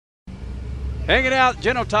Hanging out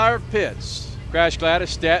General Tire pits. Crash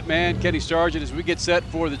Gladys, Statman, Kenny Sargent as we get set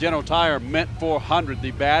for the General Tire Mint 400,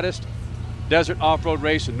 the baddest desert off-road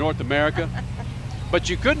race in North America. But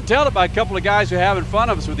you couldn't tell it by a couple of guys who have in front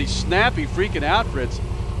of us with these snappy freaking outfits.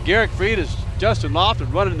 Garrick Freitas, Justin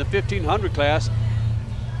Lofton running in the 1500 class.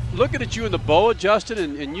 Looking at you in the boa,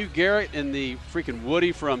 Justin, and you, Garrett, in the freaking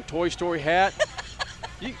Woody from Toy Story hat.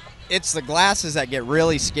 It's the glasses that get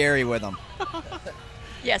really scary with them.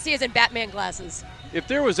 Yes, he is in Batman glasses. If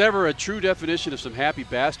there was ever a true definition of some happy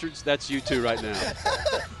bastards, that's you two right now.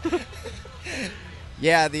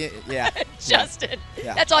 Yeah, Justin,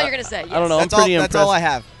 yeah. That's all you're going to say. Yes. I don't know. That's all I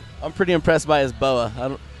have. I'm pretty impressed by his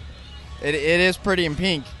boa. It is pretty in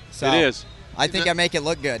pink. So It is. I think I make it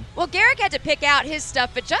look good. Well, Garrick had to pick out his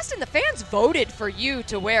stuff, but Justin, the fans voted for you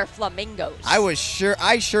to wear flamingos. I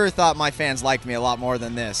sure thought my fans liked me a lot more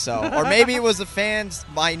than this. So, or maybe it was the fans,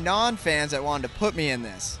 my non-fans, that wanted to put me in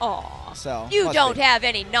this. Aw. So you don't have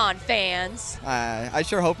any non-fans. I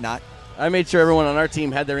sure hope not. I made sure everyone on our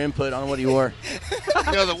team had their input on what he wore.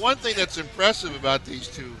 You know, the one thing that's impressive about these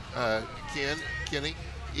two, Kenny,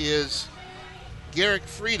 is Garrick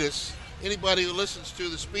Freitas. Anybody who listens to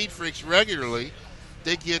the SpeedFreaks regularly,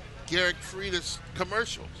 they get Garrick Freitas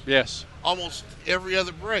commercials. Yes. Almost every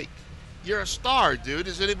other break. You're a star, dude.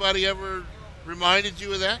 Has anybody ever reminded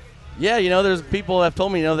you of that? Yeah, there's people that have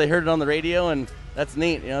told me, they heard it on the radio, and that's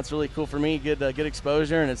neat. It's really cool for me. Good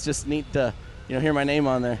exposure, and it's just neat to, hear my name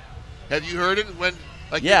on there. Have you heard it when?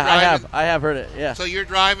 Yeah, I have heard it. Yeah. So you're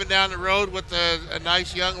driving down the road with a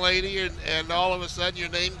nice young lady, and all of a sudden your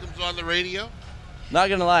name comes on the radio. Not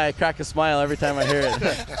gonna lie, I crack a smile every time I hear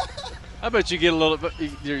it. I bet you get a little bit,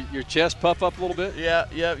 your chest puff up a little bit. Yeah,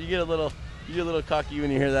 you get a little cocky when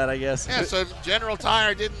you hear that, I guess. Yeah, so General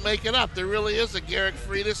Tire didn't make it up. There really is a Garrick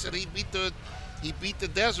Freitas, and he beat the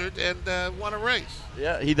desert and won a race.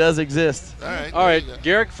 Yeah, he does exist. All right.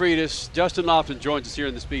 Garrick Freitas, Justin Lofton joins us here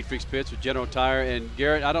in the SpeedFreaks pits with General Tire. And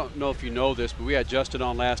Garrett, I don't know if you know this, but we had Justin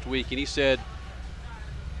on last week, and he said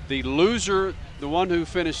the loser, the one who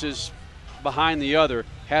finishes behind the other,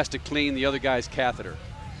 has to clean the other guy's catheter.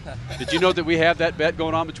 Did you know that we have that bet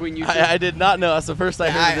going on between you two? I did not know. That's the first I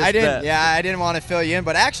heard of this bet. Yeah, I didn't want to fill you in,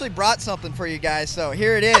 but I actually brought something for you guys, so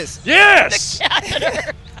here it is. Yes! The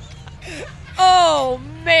catheter. Oh,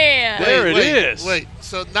 man. There it is. Wait,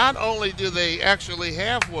 so not only do they actually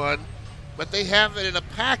have one, but they have it in a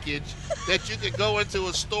package that you can go into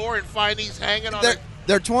a store and find these hanging on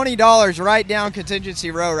They're $20 right down Contingency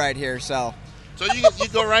Row right here, so. So you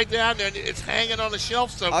go right down there and it's hanging on a shelf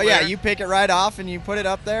somewhere. Oh yeah, you pick it right off and you put it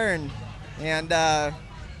up there and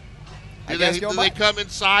do they come in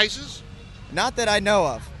sizes? Not that I know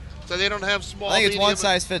of. So they don't have small. I think it's one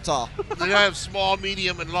size fits all. They don't have small,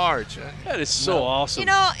 medium, and large. Huh? That is so awesome.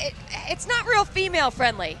 It's not real female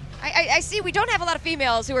friendly. I see we don't have a lot of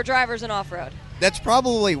females who are drivers in off-road. That's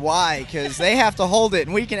probably why, because they have to hold it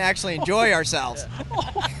and we can actually enjoy ourselves.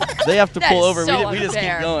 They have to pull over. So we just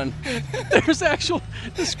keep going. There's actual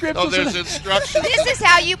descriptions. Oh, there's instructions. This is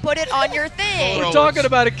how you put it on your thing. We're talking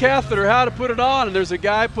about a catheter, how to put it on, and there's a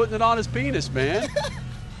guy putting it on his penis, man.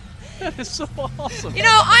 That is so awesome.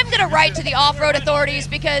 I'm going to write to the off-road authorities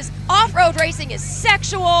because off-road racing is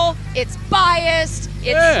sexual, it's biased,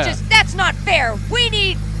 that's not fair. We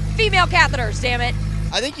need female catheters, damn it.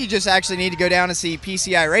 I think you just actually need to go down and see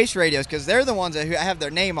PCI Race Radios because they're the ones that have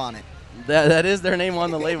their name on it. That is their name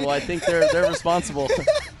on the label. I think they're responsible.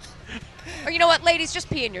 Or you know what, ladies, just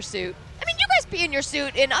pee in your suit. I mean, you guys pee in your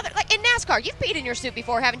suit in NASCAR. You've peed in your suit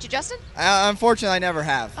before, haven't you, Justin? Unfortunately, I never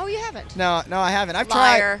have. Oh, you haven't? No, I haven't. I've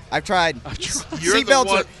Liar. tried.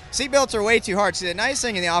 Seatbelts are way too hard. See, the nice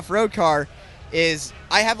thing in the off-road car is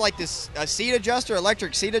I have like this seat adjuster,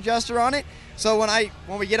 electric seat adjuster on it. So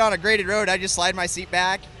when we get on a graded road, I just slide my seat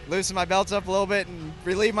back, loosen my belts up a little bit, and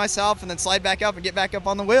relieve myself, and then slide back up and get back up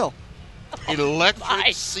on the wheel.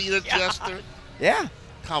 Electric seat adjuster? Yeah.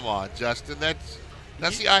 Come on, Justin.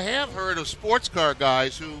 See, I have heard of sports car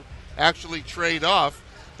guys who actually trade off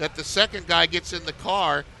that the second guy gets in the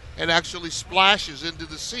car and actually splashes into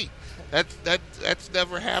the seat. That's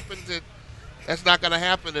never happened. That's not going to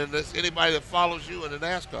happen in anybody that follows you in a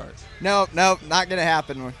NASCAR. No, not going to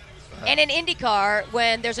happen. And in IndyCar,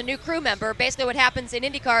 when there's a new crew member, basically what happens in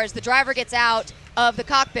IndyCar is the driver gets out of the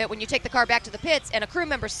cockpit when you take the car back to the pits, and a crew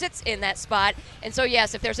member sits in that spot. And so,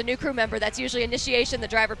 yes, if there's a new crew member, that's usually initiation. The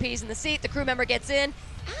driver pees in the seat. The crew member gets in.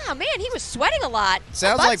 Ah, man, he was sweating a lot.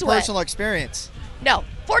 Sounds like personal experience. No,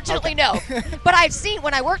 fortunately, no. But I've seen,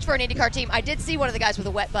 when I worked for an IndyCar team, I did see one of the guys with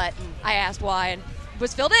a wet butt, and I asked why, and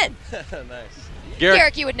was filled in. Nice.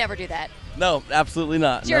 Garrick, you would never do that. No, absolutely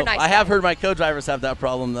not. You're a nice I have guy. heard my co-drivers have that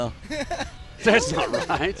problem, though. That's not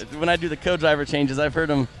right. When I do the co-driver changes, I've heard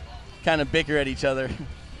them kind of bicker at each other.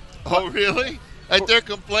 Oh, really? Like they're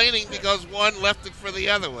complaining because one left it for the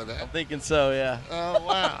other one. I'm thinking so, yeah. Oh,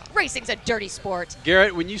 wow. Racing's a dirty sport.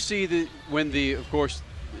 Garrett, when you see of course,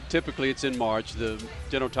 typically it's in March, the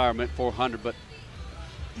General Tire Mint 400, but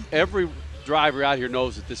every driver out here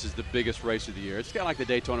knows that this is the biggest race of the year. It's kind of like the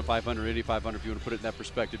Daytona 500, Indy 500, if you want to put it in that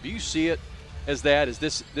perspective. Do you see it as that? Is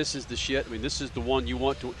this is the shit? I mean, this is the one you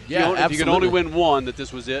want to. Yeah, if you can only win one, that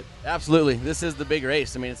this was it. Absolutely, this is the big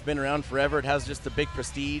race. I mean, it's been around forever. It has just the big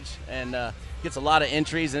prestige and gets a lot of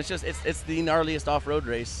entries, and it's the gnarliest off-road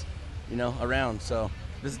race, around. So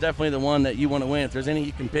this is definitely the one that you want to win. If there's any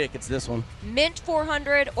you can pick, it's this one. Mint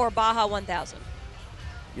 400 or Baja 1000?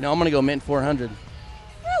 I'm going to go Mint 400.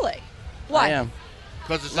 Really? Why? I am.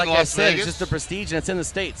 Because it's like in Las I said, Vegas? it's just the prestige, and it's in the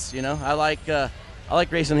States. I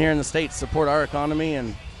like racing here in the States, support our economy,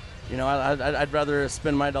 and I'd rather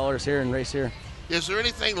spend my dollars here and race here. Is there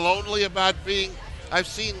anything lonely about being? I've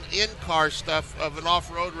seen in-car stuff of an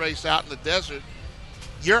off-road race out in the desert.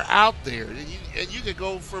 You're out there, and you could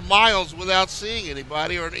go for miles without seeing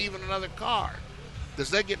anybody or even another car. Does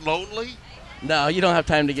that get lonely? No, you don't have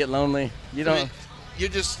time to get lonely. You don't. I mean, you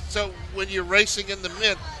just so when you're racing in the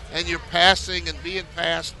Mint and you're passing and being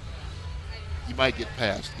passed, you might get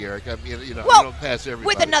passed, Garrick. I mean, you don't pass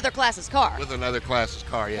everybody. With another class's car. With another class's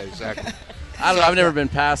car, yeah, exactly. I don't know. I've never been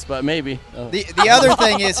passed, but maybe. The other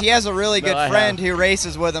thing is he has a really good friend who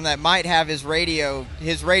races with him that might have his radio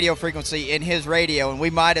frequency in his radio, and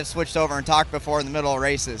we might have switched over and talked before in the middle of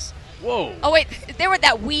races. Whoa. Oh, wait.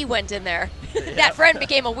 That wee went in there. That friend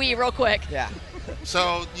became a wee real quick. Yeah.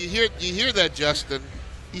 So you hear that, Justin.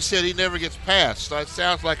 He said he never gets passed. So it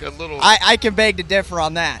sounds like a little. I can beg to differ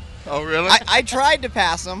on that. Oh, really? I tried to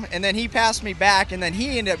pass him, and then he passed me back, and then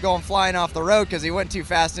he ended up going flying off the road because he went too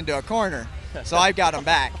fast into a corner. So I got him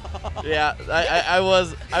back. Yeah, I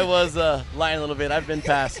was lying a little bit. I've been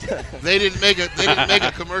passed. They didn't make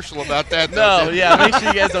a commercial about that. No, yeah. Make sure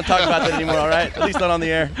you guys don't talk about that anymore. All right, at least not on the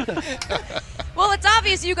air. Well, it's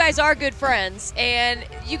obvious you guys are good friends, and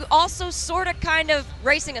you also sort of kind of,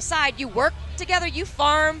 racing aside, you work together. You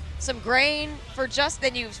farm some grain for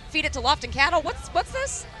then you feed it to Lofton cattle. What's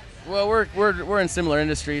this? Well, we're in similar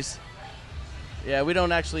industries. Yeah, we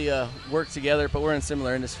don't actually work together, but we're in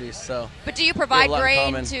similar industries. So. But do you provide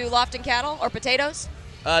grain to Lofton cattle or potatoes?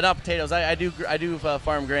 Not potatoes. I do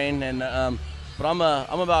farm grain, and but I'm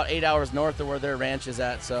about 8 hours north of where their ranch is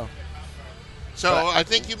at. So I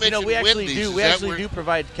think you mentioned Wendy's. We actually do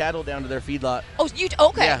provide cattle down to their feedlot. Oh, you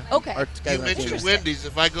okay? Yeah. Okay. You mentioned Wendy's.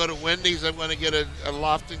 If I go to Wendy's, I'm going to get a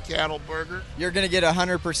Lofton cattle burger. You're going to get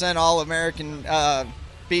 100% all-American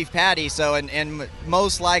beef patty. So and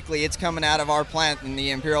most likely it's coming out of our plant in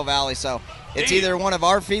the Imperial Valley. So it's either one of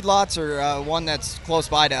our feedlots or one that's close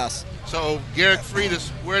by to us. So Garrick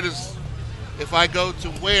Freitas, if I go to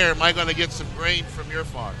where am I going to get some grain from your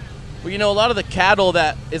farm? Well, a lot of the cattle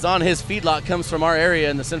that is on his feedlot comes from our area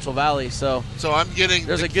in the Central Valley. So I'm getting.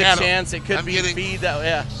 There's a good chance it could be feed that.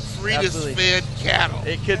 Yeah. Freitas fed cattle.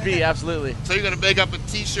 It could be, absolutely. So you're going to make up a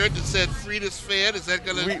T-shirt that said Freitas fed? Is that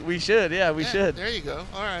going to? We should, yeah, we should. There you go.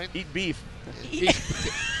 All right. Eat beef.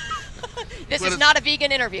 This is not a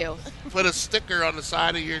vegan interview. Put a sticker on the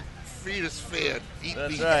side of your Freitas fed. Eat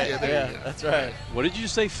that's beef. Right. Yeah, that's right. What did you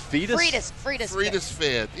say? Freitas? Freitas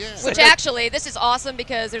fed. Yeah. Which actually, this is awesome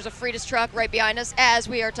because there's a Freitas truck right behind us as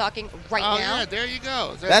we are talking right now. Oh yeah, there you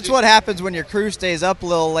go. That's what happens when your crew stays up a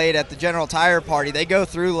little late at the General Tire party. They go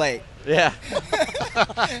through late. Yeah.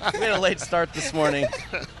 We had a late start this morning.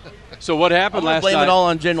 So what happened last night? Blame it all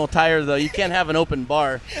on General Tire, though. You can't have an open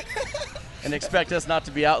bar and expect us not to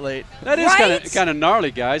be out late. That is kind of gnarly,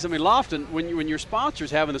 guys. I mean, Lofton, when your sponsor's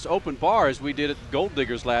having this open bar, as we did at Gold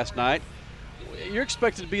Diggers last night, you're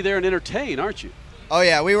expected to be there and entertain, aren't you? Oh,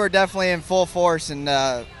 yeah. We were definitely in full force, and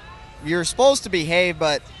you're supposed to behave,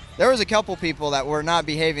 but there was a couple people that were not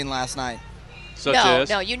behaving last night.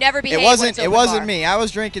 No, you never behave. It wasn't me. I was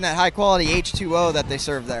drinking that high-quality H2O that they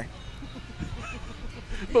serve there.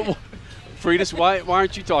 But Freitas, why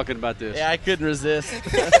aren't you talking about this? Yeah, I couldn't resist.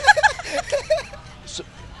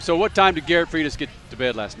 So what time did Garrick Freitas get to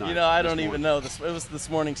bed last night? I don't even know. It was this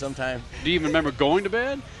morning sometime. Do you even remember going to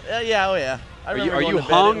bed? Yeah, oh yeah. Are you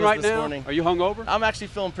hung right now? Morning. Are you hung over? I'm actually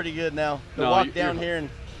feeling pretty good now. Walk down here and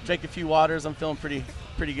drink a few waters. I'm feeling pretty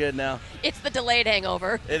good now. It's the delayed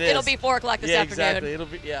hangover. It is. It'll be 4 o'clock this afternoon.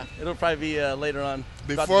 Exactly. It'll probably be later on.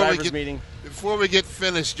 Before we get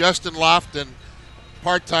finished, Justin Lofton,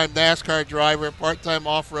 part-time NASCAR driver, part-time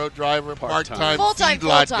off-road driver, part-time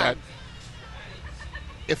feedlot guy.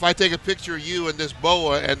 If I take a picture of you and this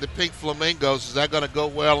boa and the pink flamingos, is that going to go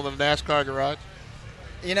well in the NASCAR garage?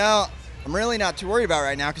 I'm really not too worried about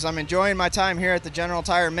right now because I'm enjoying my time here at the General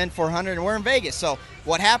Tire Mint 400, and we're in Vegas. So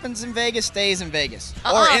what happens in Vegas stays in Vegas,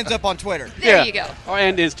 or ends up on Twitter. There you go.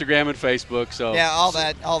 And Instagram and Facebook. So yeah, all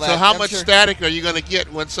that. So how much static are you going to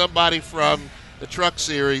get when somebody from the Truck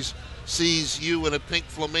Series sees you in a pink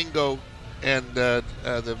flamingo and the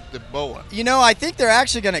boa? You know, I think they're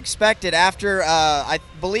actually going to expect it after, I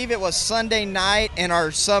believe it was Sunday night in our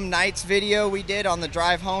Some Nights video we did on the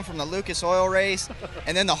drive home from the Lucas Oil race.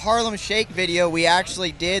 And then the Harlem Shake video we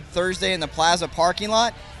actually did Thursday in the Plaza parking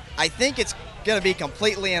lot. I think it's going to be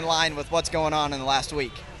completely in line with what's going on in the last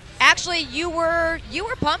week. Actually, you were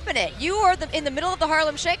pumping it. You were in the middle of the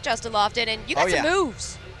Harlem Shake, Justin Lofton, and you got some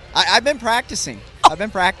moves. I've been practicing. I've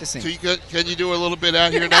been practicing. So can you do a little bit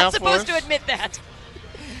out here now? You're not supposed to admit that.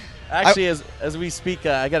 Actually, as we speak,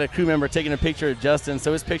 I got a crew member taking a picture of Justin,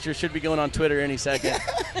 so his picture should be going on Twitter any second.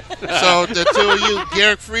 So the two of you,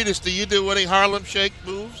 Garrick Freitas, do you do any Harlem Shake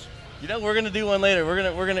moves? You know, we're gonna do one later. We're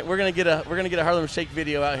gonna get a Harlem Shake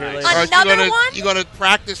video out here later. Another one? You gonna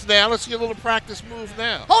practice now? Let's get a little practice move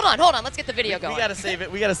now. Hold on. Let's get the video going. We gotta save it.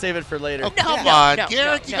 We gotta save it for later. Oh, come on,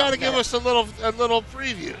 Garrick, you gotta give us a little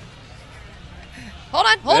preview. Hold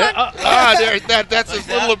on. That's as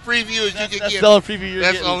little a preview as you can get. That's all the preview you're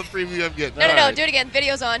That's getting. all the preview I'm getting. No. Do it again.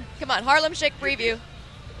 Video's on. Come on. Harlem Shake preview.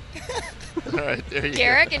 All right, there you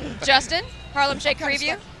Garrick and Justin, Harlem Shake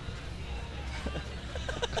preview.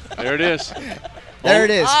 there it is. There it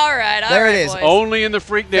is. All right. There it is. Boys. Only in the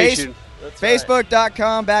Freak Nation.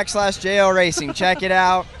 Facebook.com/JL Racing. Check it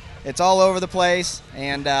out. It's all over the place,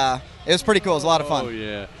 and it was pretty cool. It was a lot of fun. Oh,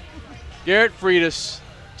 yeah. Garrick Freitas,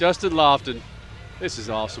 Justin Lofton. This is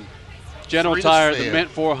awesome. General Freitas Tire, fan. the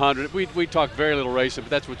Mint 400. We talk very little racing,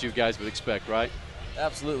 but that's what you guys would expect, right?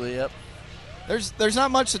 Absolutely, yep. There's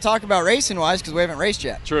not much to talk about racing-wise because we haven't raced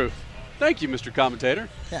yet. True. Thank you, Mr. Commentator.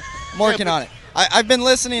 Yeah, I'm working on it. I've been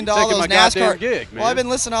listening to all Taking those my goddamn NASCAR. gig, man. Well, I've been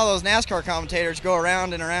listening to all those NASCAR commentators go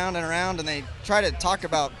around and around and around, and they try to talk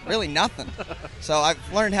about really nothing. So I've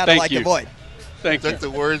learned how to Thank you. avoid. Thank you. Took the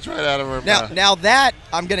words right out of her Now, mouth. now that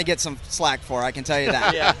I'm going to get some slack for, I can tell you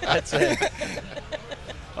that. Yeah, that's it.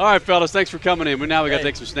 All right, fellas, thanks for coming in. Now we got to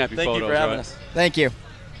take some snappy Thank photos. you for having right? us. Thank you.